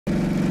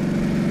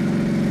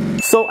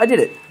So I did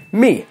it.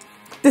 Me.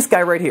 This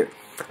guy right here.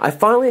 I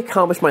finally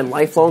accomplished my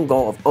lifelong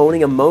goal of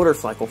owning a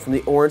motorcycle from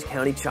the Orange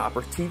County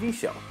Chopper TV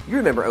show. You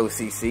remember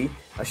OCC,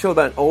 a show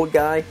about an old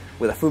guy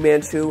with a Fu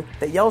Manchu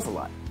that yells a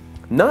lot.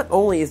 Not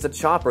only is the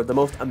Chopper the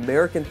most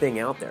American thing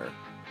out there,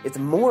 it's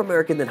more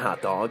American than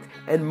hot dogs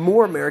and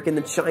more American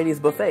than Chinese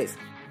buffets.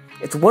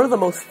 It's one of the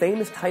most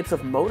famous types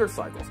of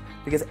motorcycles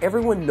because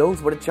everyone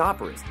knows what a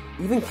Chopper is,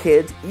 even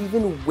kids,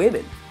 even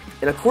women.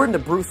 And according to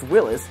Bruce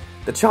Willis,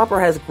 the Chopper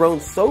has grown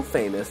so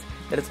famous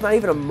that it's not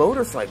even a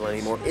motorcycle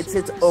anymore, it's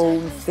its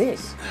own thing.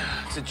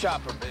 It's a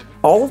chopper, baby.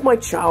 All of my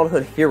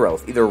childhood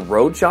heroes either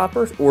rode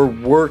choppers or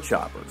were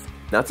choppers.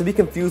 Not to be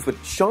confused with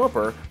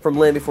Chomper from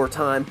Land Before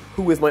Time,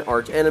 who was my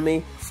arch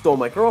enemy, stole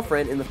my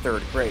girlfriend in the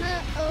 3rd grade.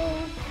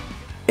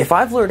 If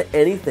I've learned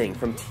anything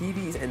from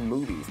TVs and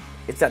movies,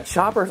 it's that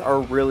choppers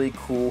are really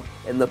cool,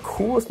 and the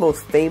coolest,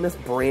 most famous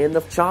brand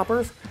of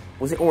choppers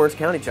was the Orange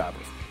County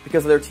Choppers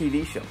because of their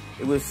TV show.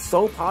 It was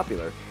so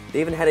popular, they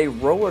even had a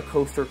roller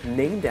coaster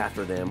named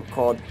after them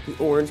called the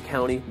Orange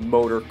County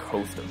Motor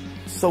Coaster.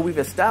 So we've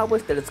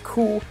established that it's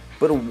cool,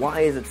 but why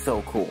is it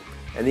so cool?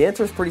 And the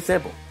answer is pretty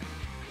simple.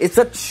 It's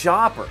a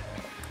chopper.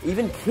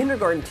 Even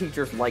kindergarten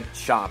teachers like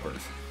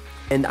choppers.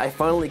 And I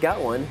finally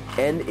got one,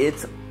 and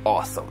it's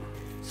awesome.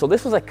 So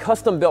this was a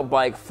custom-built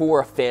bike for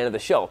a fan of the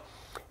show.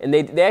 And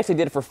they actually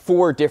did it for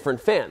 4 different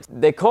fans.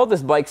 They called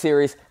this bike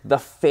series the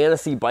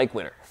Fantasy Bike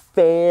Winner.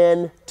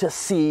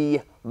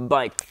 Fantasy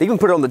Bike. They even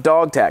put it on the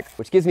dog tag,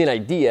 which gives me an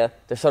idea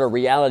to start a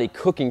reality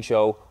cooking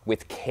show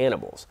with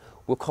cannibals.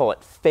 We'll call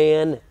it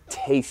Fan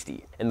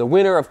Tasty. And the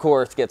winner, of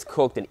course, gets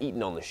cooked and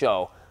eaten on the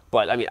show.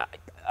 But, I mean,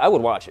 I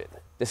would watch it.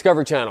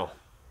 Discovery Channel,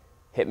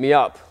 hit me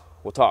up.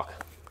 We'll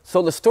talk.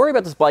 So the story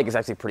about this bike is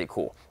actually pretty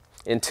cool.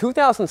 In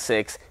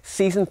 2006,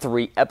 Season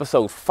 3,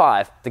 Episode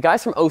 5, the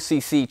guys from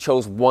OCC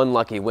chose one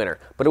lucky winner.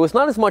 But it was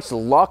not as much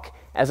luck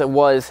as it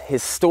was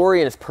his story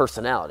and his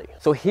personality.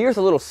 So here's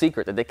a little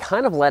secret that they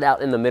kind of let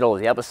out in the middle of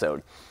the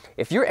episode.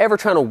 If you're ever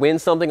trying to win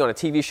something on a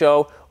TV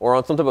show or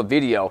on some type of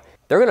video,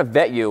 they're gonna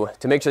vet you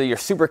to make sure that you're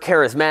super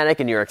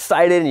charismatic and you're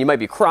excited and you might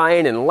be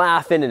crying and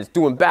laughing and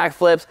doing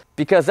backflips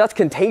because that's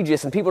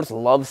contagious and people just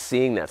love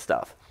seeing that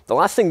stuff. The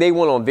last thing they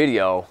want on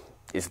video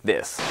is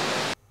this.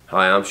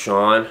 Hi, I'm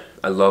Sean.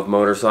 I love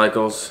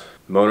motorcycles.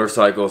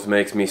 Motorcycles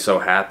makes me so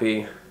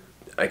happy.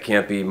 I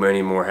can't be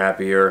any more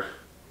happier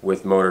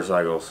with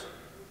motorcycles.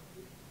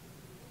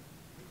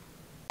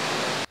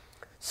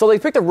 So they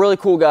picked a really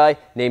cool guy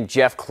named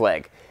Jeff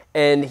Clegg.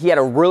 And he had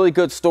a really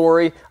good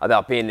story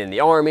about being in the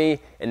army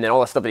and then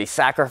all the stuff that he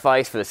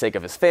sacrificed for the sake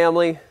of his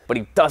family, but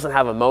he doesn't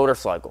have a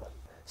motorcycle.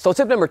 So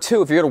tip number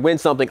 2, if you're gonna win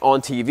something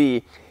on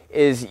TV,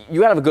 is you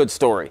gotta have a good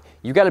story.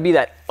 You gotta be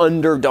that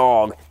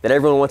underdog that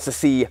everyone wants to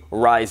see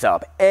rise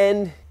up.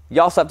 And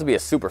you also have to be a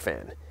super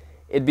fan.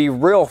 It'd be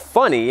real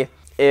funny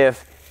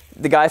if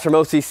the guys from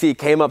OCC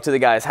came up to the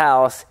guy's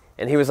house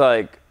and he was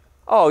like,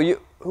 oh,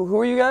 who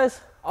are you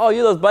guys? Oh,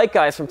 you're those bike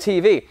guys from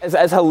TV.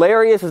 As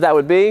hilarious as that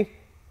would be,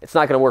 it's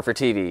not gonna work for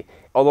TV.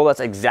 Although that's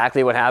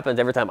exactly what happens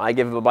every time I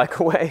give a bike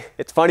away.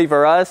 It's funny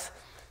for us,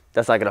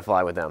 that's not gonna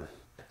fly with them.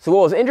 So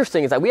what was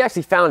interesting is that we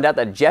actually found out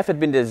that Jeff had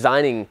been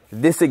designing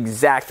this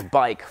exact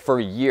bike for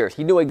years.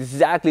 He knew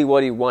exactly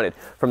what he wanted,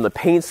 from the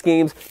paint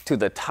schemes, to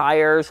the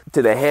tires,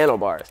 to the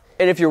handlebars.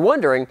 And if you're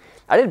wondering,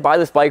 I didn't buy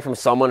this bike from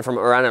someone from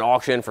around an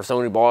auction, for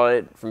someone who bought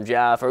it from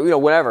Jeff, or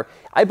whatever.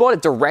 I bought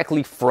it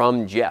directly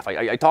from Jeff.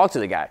 I talked to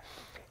the guy.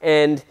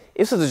 And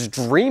this was his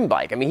dream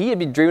bike. I mean, he had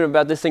been dreaming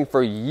about this thing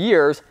for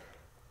years.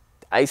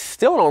 I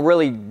still don't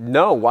really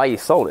know why he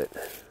sold it.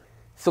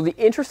 So the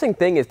interesting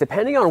thing is,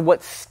 depending on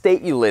what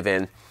state you live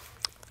in,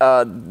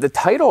 the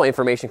title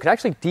information could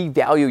actually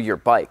devalue your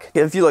bike.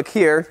 If you look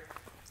here,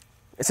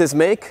 it says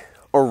make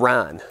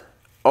Oran,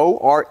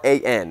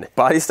 O-R-A-N,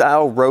 body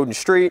style, road and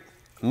street,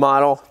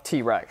 model,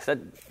 T-Rex.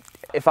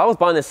 If I was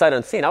buying this sight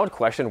unseen, I would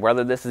question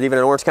whether this is even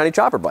an Orange County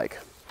Chopper bike.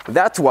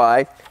 That's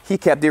why he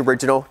kept the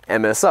original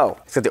MSO.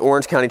 It's got the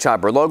Orange County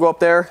Chopper logo up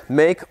there,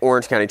 make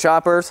Orange County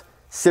Choppers,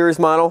 series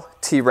model,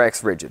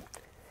 T-Rex Rigid.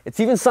 It's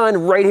even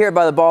signed right here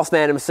by the boss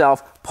man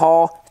himself,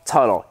 Paul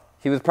Tuttle.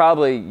 He was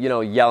probably,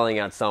 yelling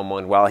at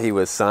someone while he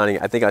was signing.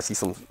 I think I see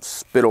some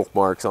spittle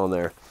marks on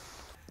there.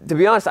 To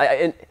be honest,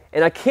 and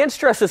I can't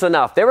stress this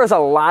enough, there was a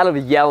lot of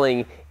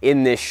yelling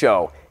in this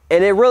show,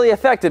 and it really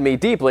affected me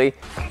deeply.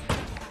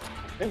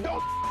 And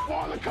don't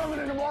bother coming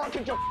in tomorrow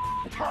because you're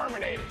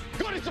terminated.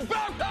 Good, it's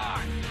about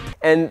time!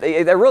 And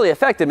it really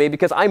affected me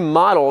because I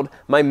modeled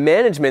my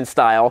management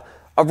style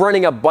of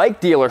running a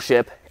bike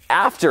dealership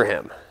after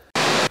him.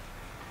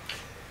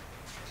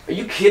 Are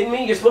you kidding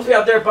me? You're supposed to be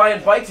out there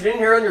buying bikes and in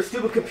here on your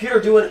stupid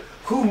computer doing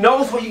who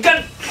knows what. You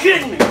gotta be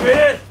kidding me,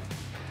 man!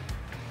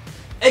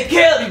 Hey,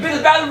 Caleb, you've been in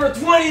the bathroom for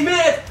 20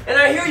 minutes and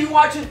I hear you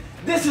watching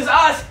This Is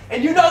Us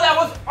and you know that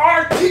was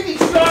our TV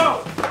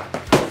show!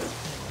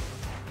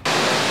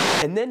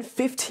 And then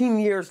 15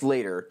 years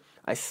later,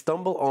 I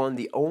stumble on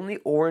the only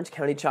Orange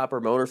County Chopper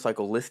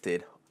motorcycle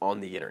listed on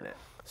the internet.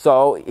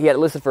 So he had it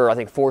listed for, I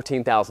think,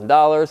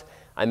 $14,000.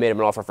 I made him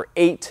an offer for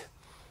 $8,000.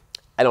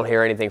 I don't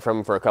hear anything from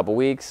him for a couple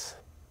weeks.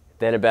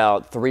 Then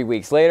about 3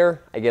 weeks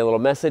later, I get a little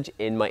message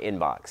in my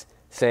inbox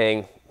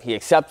saying he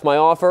accepts my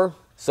offer.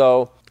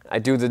 So I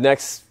do the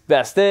next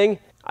best thing.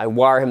 I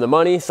wire him the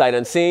money, sight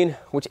unseen,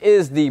 which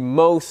is the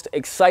most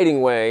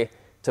exciting way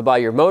to buy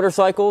your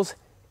motorcycles,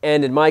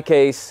 and in my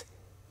case,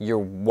 your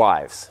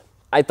wives.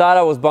 I thought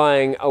I was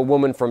buying a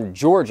woman from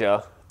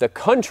Georgia, the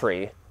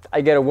country.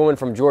 I get a woman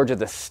from Georgia,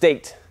 the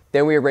state.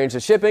 Then we arrange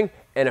the shipping,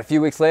 and a few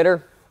weeks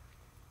later,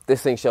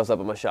 this thing shows up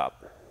at my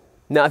shop.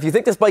 Now, if you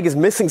think this bike is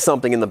missing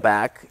something in the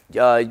back,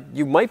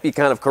 you might be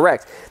kind of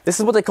correct. This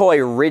is what they call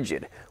a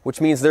rigid,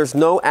 which means there's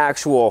no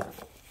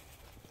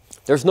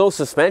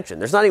suspension.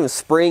 There's not even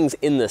springs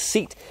in the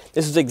seat.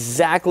 This is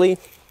exactly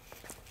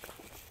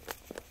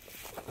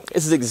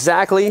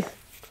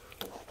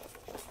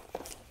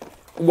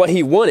what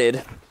he wanted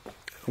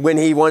when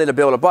he wanted to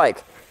build a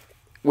bike,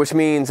 which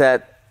means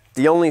that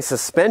the only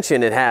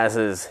suspension it has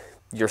is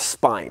your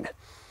spine.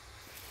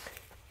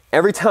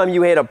 Every time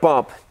you hit a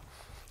bump,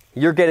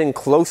 you're getting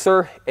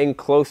closer and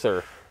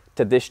closer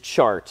to this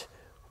chart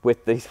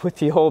with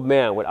the old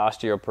man with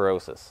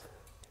osteoporosis.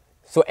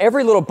 So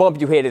every little bump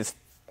you hit is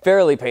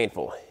fairly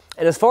painful.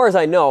 And as far as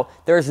I know,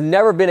 there's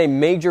never been a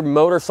major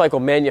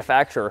motorcycle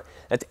manufacturer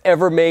that's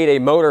ever made a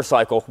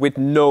motorcycle with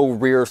no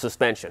rear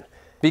suspension,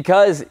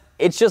 because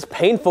it's just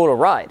painful to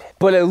ride.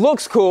 But it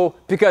looks cool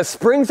because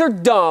springs are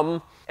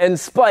dumb and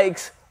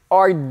spikes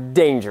are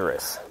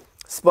dangerous.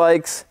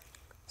 Spikes,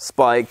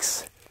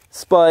 spikes,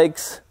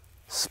 spikes,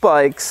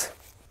 spikes,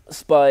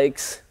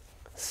 spikes,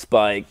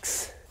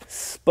 spikes,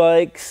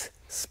 spikes,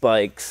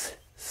 spikes,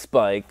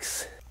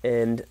 spikes,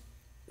 and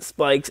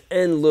spikes,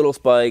 and little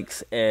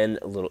spikes, and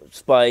little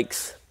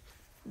spikes.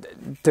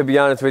 To be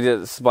honest with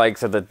you,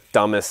 spikes are the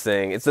dumbest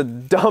thing. It's the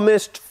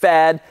dumbest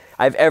fad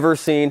I've ever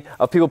seen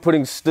of people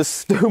putting the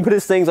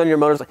stupidest things on your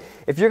motorcycle.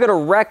 If you're gonna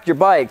wreck your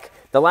bike,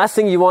 the last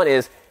thing you want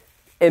is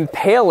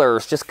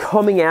impalers just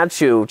coming at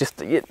you.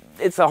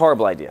 It's a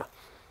horrible idea.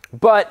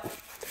 But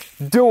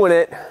doing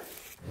it.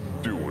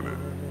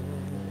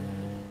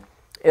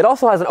 It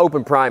also has an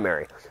open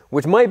primary,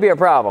 which might be a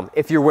problem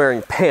if you're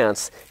wearing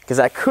pants, because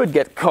that could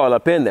get caught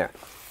up in there.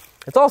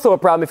 It's also a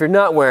problem if you're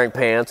not wearing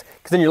pants,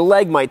 because then your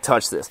leg might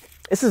touch this.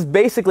 This is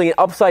basically an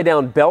upside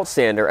down belt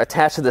sander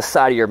attached to the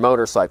side of your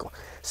motorcycle.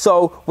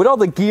 So with all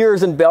the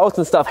gears and belts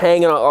and stuff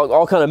hanging,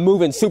 all kind of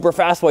moving super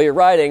fast while you're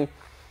riding,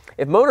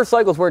 if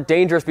motorcycles weren't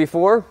dangerous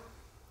before,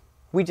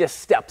 we just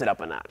stepped it up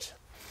a notch.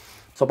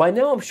 So by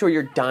now I'm sure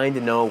you're dying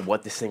to know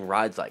what this thing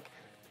rides like.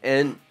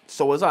 And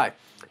so was I.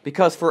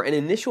 Because for an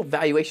initial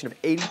valuation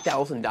of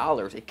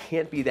 $80,000, it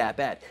can't be that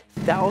bad.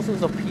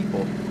 Thousands of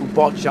people who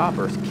bought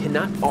choppers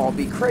cannot all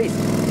be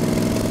crazy.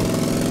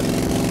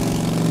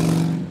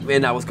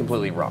 And I was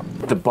completely wrong.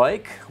 The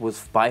bike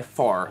was by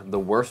far the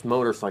worst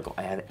motorcycle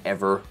I have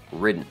ever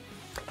ridden.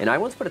 And I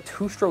once put a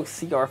 2-stroke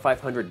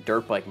CR500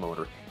 dirt bike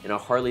motor in a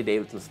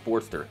Harley-Davidson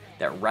Sportster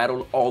that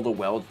rattled all the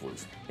welds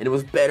loose. And it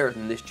was better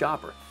than this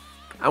chopper.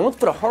 I once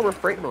put a Harbor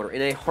Freight motor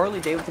in a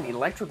Harley-Davidson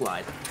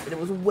Electroglide, and it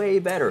was way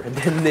better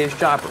than this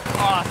chopper.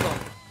 Awesome!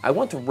 I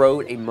once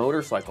rode a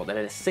motorcycle that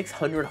had a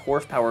 600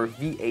 horsepower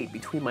V8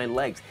 between my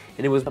legs,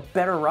 and it was a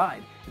better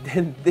ride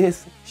than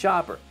this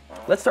chopper.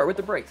 Let's start with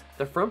the brakes.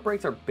 The front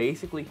brakes are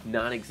basically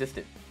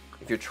non-existent.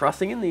 If you're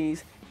trusting in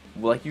these,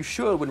 like you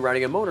should when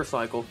riding a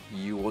motorcycle,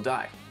 you will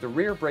die. The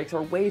rear brakes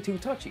are way too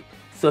touchy.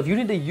 So if you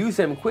need to use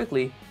them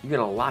quickly, you're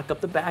gonna lock up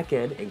the back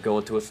end and go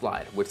into a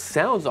slide, which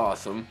sounds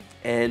awesome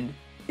and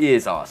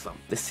is awesome.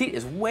 The seat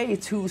is way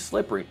too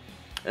slippery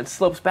and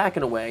slopes back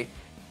in a way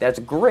that's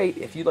great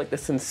if you like the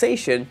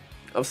sensation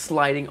of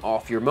sliding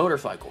off your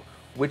motorcycle,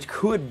 which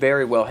could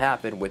very well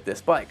happen with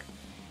this bike,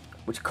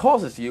 which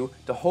causes you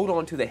to hold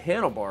on to the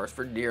handlebars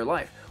for dear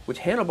life, which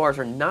handlebars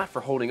are not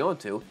for holding on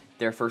to,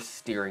 they're for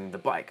steering the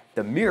bike.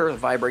 The mirror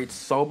vibrates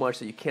so much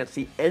that you can't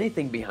see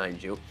anything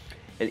behind you,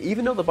 and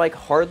even though the bike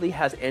hardly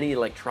has any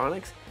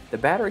electronics, the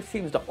battery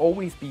seems to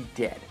always be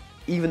dead,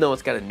 even though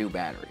it's got a new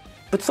battery.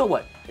 But so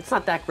what? It's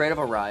not that great of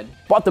a ride.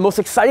 But the most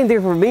exciting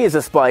thing for me is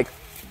this bike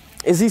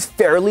is these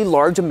fairly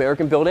large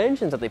American-built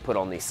engines that they put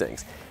on these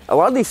things. A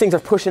lot of these things are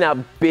pushing out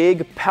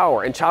big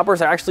power, and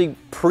choppers are actually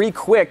pretty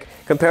quick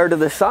compared to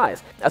this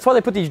size. That's why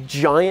they put these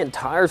giant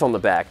tires on the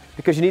back,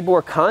 because you need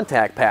more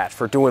contact patch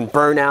for doing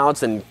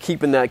burnouts and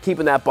keeping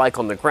that bike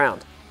on the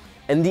ground.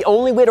 And the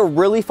only way to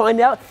really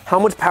find out how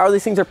much power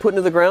these things are putting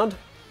to the ground,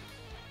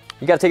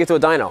 you gotta take it to a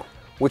dyno,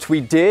 which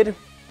we did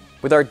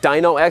with our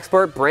dyno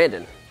expert,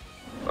 Brandon.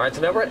 All right,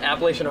 so now we're at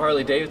Appalachian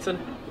Harley-Davidson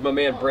with my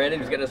man Brandon,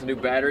 who's getting us a new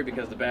battery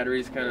because the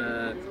battery's kind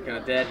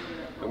of dead.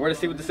 And we're gonna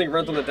see what this thing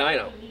runs on the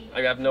dyno.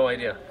 I have no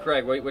idea.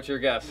 Craig, what's your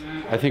guess?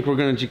 I think we're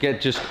gonna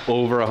get just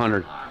over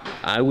 100.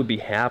 I would be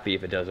happy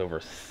if it does over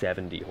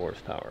 70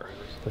 horsepower.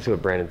 Let's see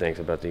what Brandon thinks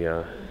about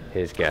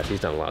his guess. He's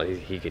done a lot.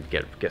 He could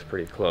guess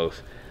pretty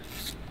close.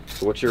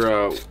 So what's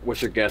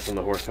your guess on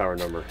the horsepower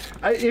number?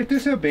 If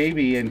there's a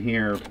baby in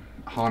here,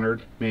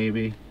 100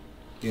 maybe.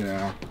 You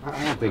know,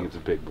 I don't think it's a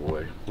big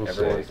boy.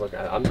 Everyone's looking.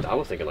 I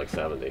was thinking like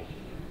 70.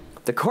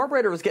 The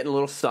carburetor was getting a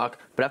little stuck,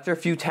 but after a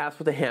few taps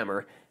with the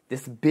hammer,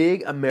 this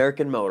big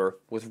American motor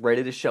was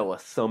ready to show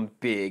us some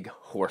big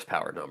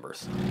horsepower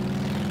numbers.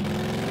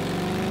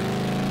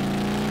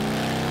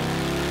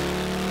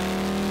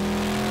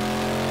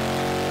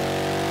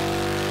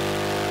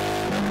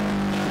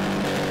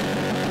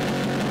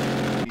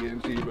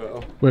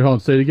 Wait, hold on,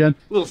 say it again.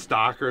 Little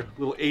stocker,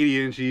 little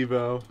 80-inch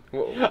Evo.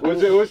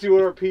 Let's see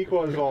what our peak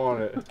was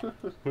on it.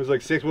 It was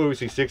like what did we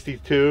see,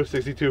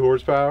 62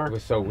 horsepower? It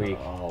was so weak.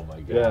 Oh my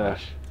Yeah.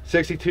 gosh.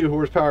 62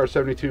 horsepower,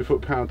 72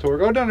 foot-pound torque.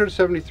 Oh, down to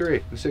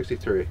 73 and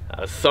 63.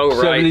 So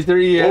right.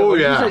 73, yeah. Oh, What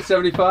did yeah. you say,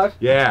 75?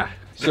 Yeah.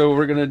 So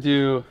we're gonna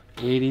do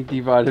 80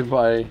 divided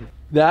by,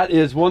 that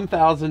is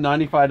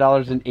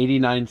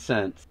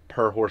 $1,095.89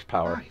 per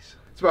horsepower. Nice.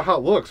 It's about how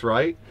it looks,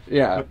 right?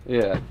 Yeah,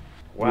 yeah.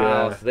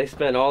 Wow, Yeah. so they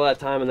spent all that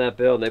time in that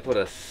build and they put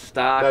a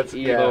stock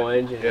Evo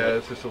engine in it. Yeah,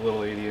 it's just a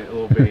little idiot, a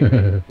little baby,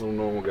 little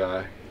normal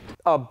guy.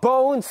 A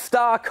bone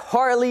stock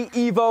Harley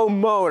Evo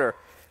motor.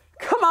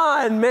 Come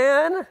on,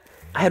 man!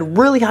 I had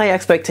really high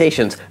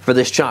expectations for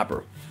this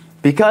chopper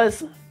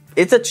because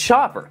it's a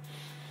chopper.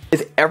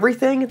 Is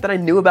everything that I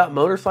knew about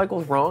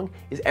motorcycles wrong?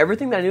 Is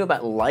everything that I knew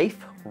about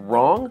life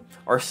wrong?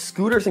 Are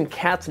scooters and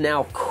cats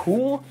now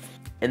cool?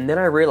 And then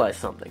I realized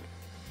something.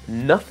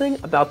 Nothing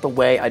about the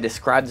way I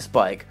described this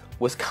bike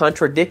was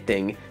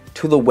contradicting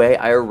to the way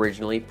I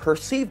originally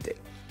perceived it.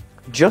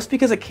 Just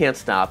because it can't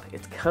stop,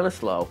 it's kind of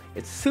slow,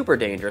 it's super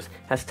dangerous,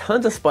 has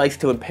tons of spikes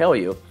to impale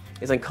you,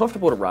 is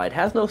uncomfortable to ride,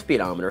 has no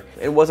speedometer,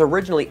 and was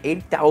originally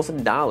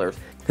 $80,000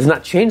 does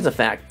not change the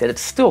fact that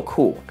it's still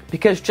cool.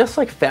 Because just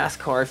like fast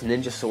cars,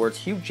 ninja swords,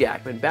 Hugh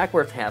Jackman,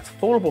 backwards hats,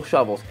 foldable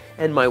shovels,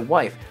 and my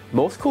wife,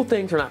 most cool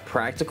things are not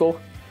practical,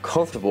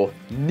 comfortable,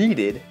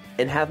 needed,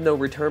 and have no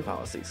return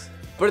policies.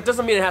 But it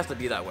doesn't mean it has to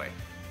be that way.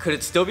 Could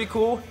it still be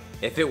cool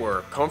if it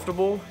were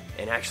comfortable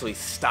and actually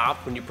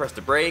stopped when you pressed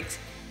the brakes,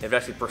 if it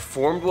actually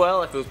performed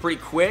well, if it was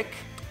pretty quick?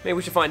 Maybe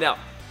we should find out.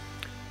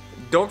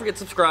 Don't forget to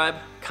subscribe,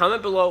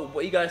 comment below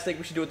what you guys think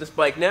we should do with this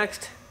bike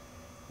next.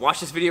 Watch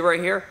this video right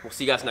here. We'll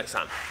see you guys next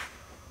time.